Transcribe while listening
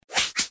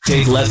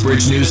Take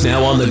Lethbridge News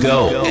Now on the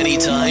go.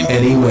 Anytime,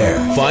 anywhere.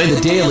 Find The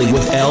Daily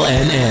with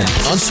LNN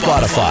on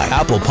Spotify,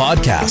 Apple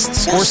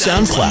Podcasts, or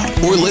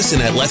SoundCloud. Or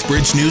listen at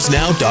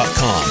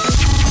lethbridgenewsnow.com.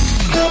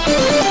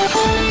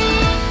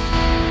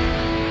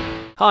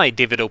 Hi,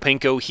 David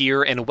Opinko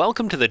here, and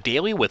welcome to The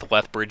Daily with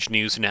Lethbridge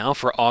News Now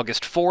for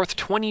August 4th,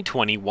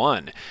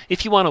 2021.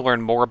 If you want to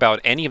learn more about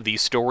any of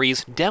these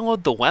stories,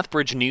 download the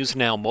Lethbridge News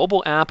Now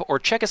mobile app or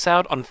check us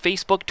out on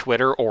Facebook,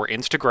 Twitter, or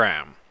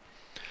Instagram.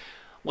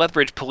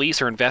 Lethbridge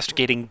police are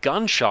investigating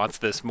gunshots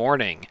this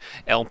morning.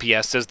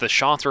 LPS says the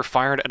shots were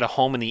fired at a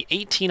home in the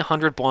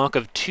 1800 block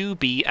of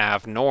 2B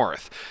Ave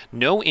North.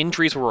 No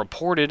injuries were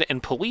reported,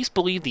 and police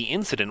believe the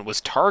incident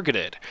was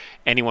targeted.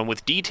 Anyone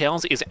with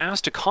details is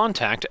asked to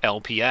contact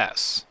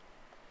LPS.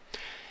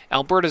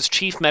 Alberta's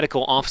Chief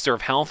Medical Officer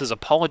of Health is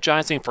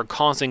apologizing for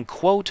causing,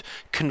 quote,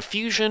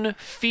 confusion,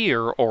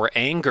 fear, or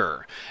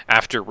anger.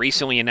 After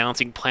recently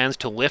announcing plans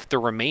to lift the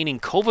remaining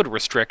COVID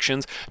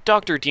restrictions,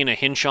 Dr. Dina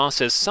Hinshaw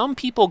says some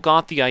people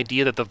got the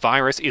idea that the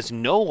virus is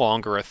no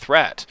longer a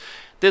threat.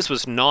 This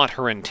was not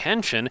her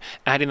intention,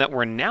 adding that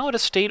we're now at a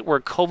state where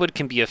COVID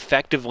can be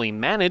effectively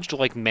managed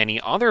like many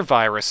other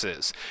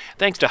viruses.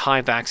 Thanks to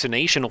high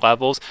vaccination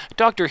levels,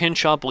 Dr.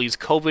 Hinshaw believes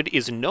COVID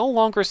is no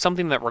longer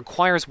something that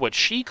requires what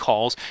she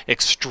calls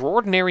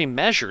extraordinary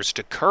measures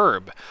to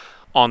curb.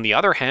 On the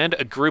other hand,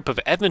 a group of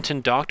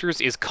Edmonton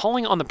doctors is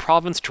calling on the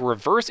province to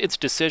reverse its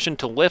decision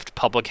to lift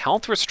public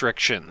health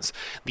restrictions.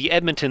 The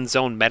Edmonton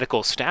Zone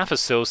Medical Staff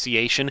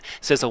Association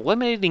says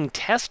eliminating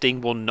testing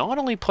will not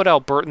only put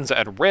Albertans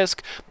at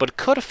risk, but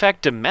could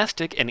affect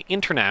domestic and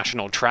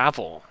international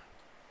travel.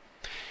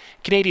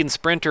 Canadian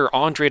sprinter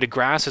Andre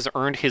DeGrasse has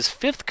earned his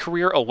 5th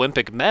career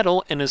Olympic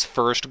medal and his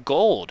first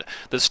gold.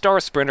 The star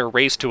sprinter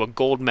raced to a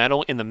gold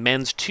medal in the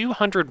men's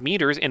 200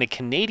 meters in a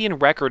Canadian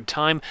record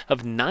time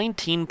of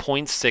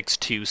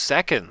 19.62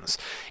 seconds.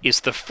 It's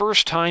the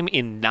first time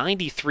in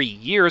 93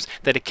 years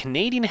that a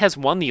Canadian has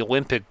won the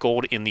Olympic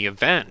gold in the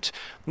event.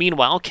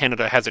 Meanwhile,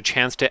 Canada has a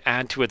chance to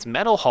add to its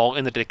medal haul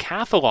in the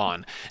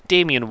decathlon.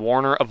 Damien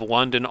Warner of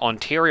London,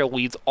 Ontario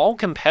leads all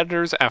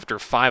competitors after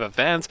 5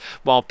 events,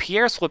 while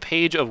Pierre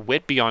Lepage of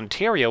Whitby,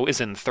 Ontario is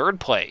in 3rd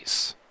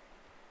place.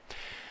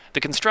 The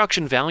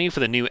construction value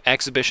for the new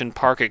exhibition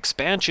park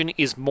expansion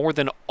is more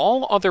than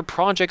all other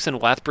projects in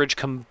Lethbridge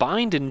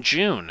combined in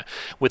June.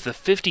 With the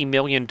 $50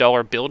 million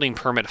building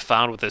permit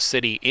filed with the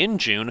city in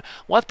June,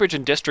 Lethbridge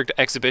and District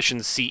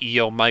Exhibitions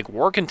CEO Mike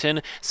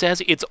Workington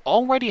says it's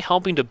already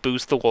helping to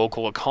boost the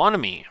local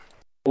economy.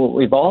 What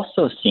we've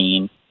also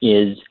seen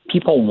is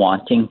people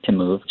wanting to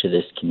move to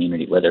this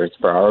community, whether it's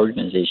for our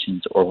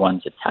organizations or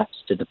ones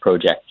attached to the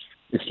project.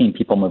 We've seen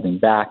people moving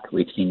back.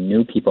 We've seen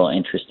new people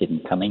interested in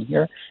coming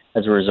here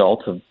as a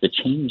result of the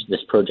change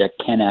this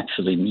project can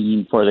actually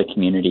mean for the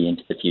community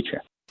into the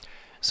future.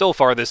 So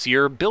far this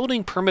year,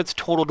 building permits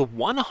totaled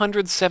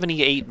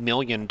 $178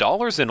 million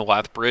in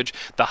Lethbridge,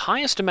 the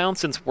highest amount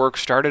since work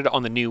started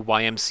on the new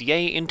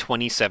YMCA in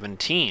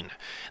 2017.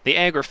 The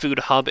Agri-Food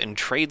Hub and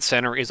Trade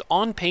Center is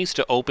on pace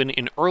to open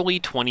in early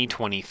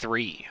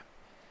 2023.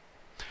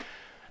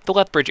 The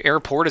Lethbridge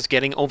Airport is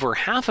getting over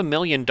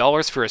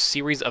 $500,000 for a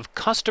series of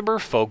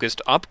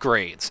customer-focused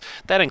upgrades.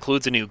 That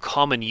includes a new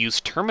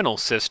common-use terminal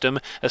system,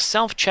 a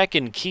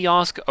self-check-in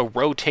kiosk, a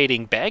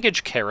rotating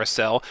baggage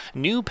carousel,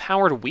 new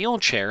powered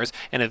wheelchairs,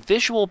 and a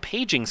visual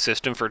paging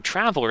system for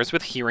travelers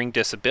with hearing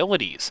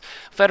disabilities.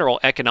 Federal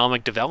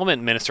Economic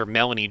Development Minister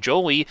Melanie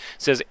Joly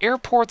says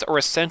airports are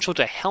essential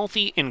to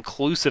healthy,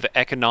 inclusive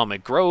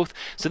economic growth,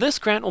 so this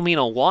grant will mean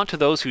a lot to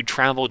those who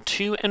travel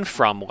to and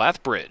from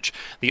Lethbridge.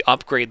 The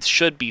upgrades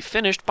should be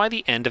finished by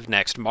the end of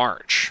next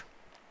March.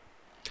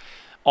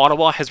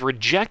 Ottawa has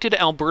rejected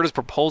Alberta's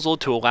proposal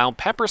to allow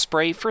pepper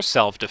spray for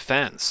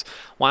self-defense.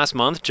 Last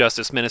month,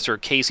 Justice Minister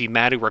Casey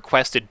Madhu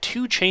requested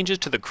 2 changes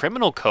to the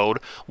criminal code,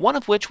 one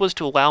of which was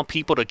to allow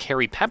people to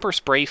carry pepper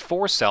spray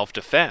for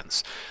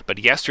self-defense. But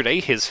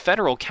yesterday, his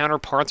federal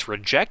counterparts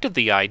rejected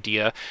the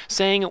idea,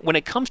 saying when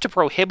it comes to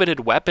prohibited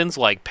weapons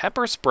like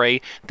pepper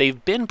spray,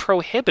 they've been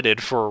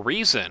prohibited for a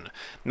reason.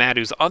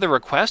 Madhu's other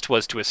request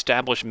was to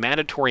establish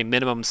mandatory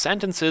minimum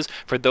sentences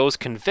for those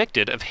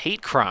convicted of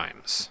hate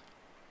crimes.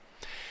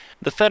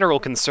 The federal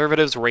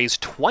Conservatives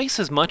raised twice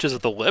as much as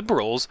the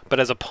Liberals,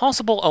 but as a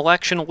possible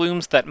election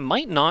looms, that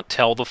might not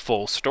tell the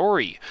full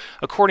story.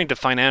 According to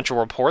financial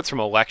reports from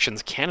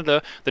Elections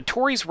Canada, the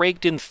Tories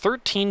raked in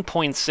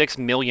 $13.6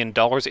 million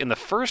in the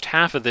first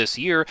half of this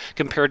year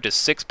compared to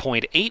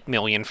 $6.8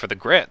 million for the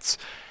Grits.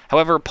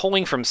 However,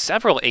 polling from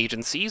several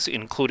agencies,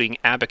 including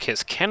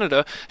Abacus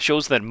Canada,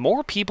 shows that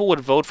more people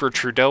would vote for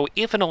Trudeau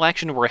if an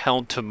election were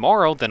held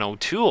tomorrow than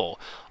O'Toole.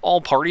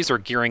 All parties are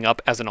gearing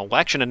up as an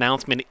election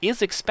announcement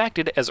is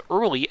expected as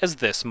early as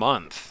this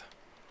month.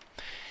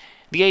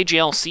 The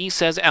AGLC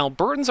says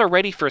Albertans are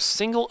ready for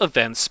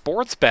single-event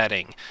sports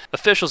betting.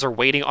 Officials are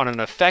waiting on an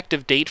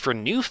effective date for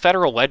new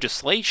federal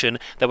legislation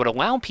that would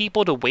allow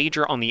people to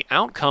wager on the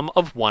outcome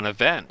of one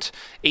event.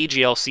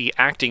 AGLC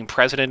acting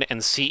president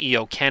and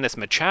CEO Candice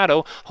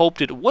Machado hoped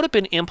it would have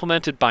been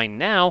implemented by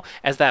now,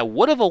 as that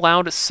would have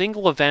allowed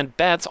single-event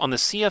bets on the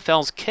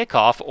CFL's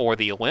kickoff or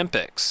the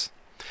Olympics.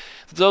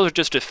 Those are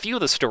just a few of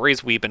the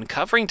stories we've been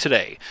covering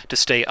today. To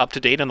stay up to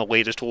date on the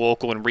latest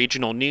local and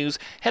regional news,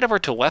 head over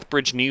to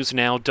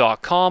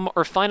lethbridgenewsnow.com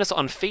or find us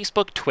on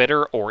Facebook,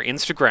 Twitter, or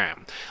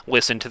Instagram.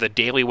 Listen to The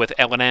Daily with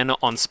LNN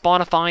on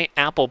Spotify,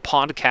 Apple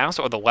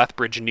Podcasts, or the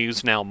Lethbridge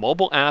News Now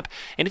mobile app.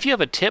 And if you have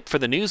a tip for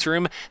the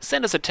newsroom,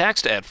 send us a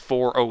text at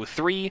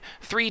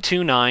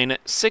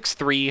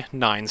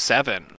 403-329-6397.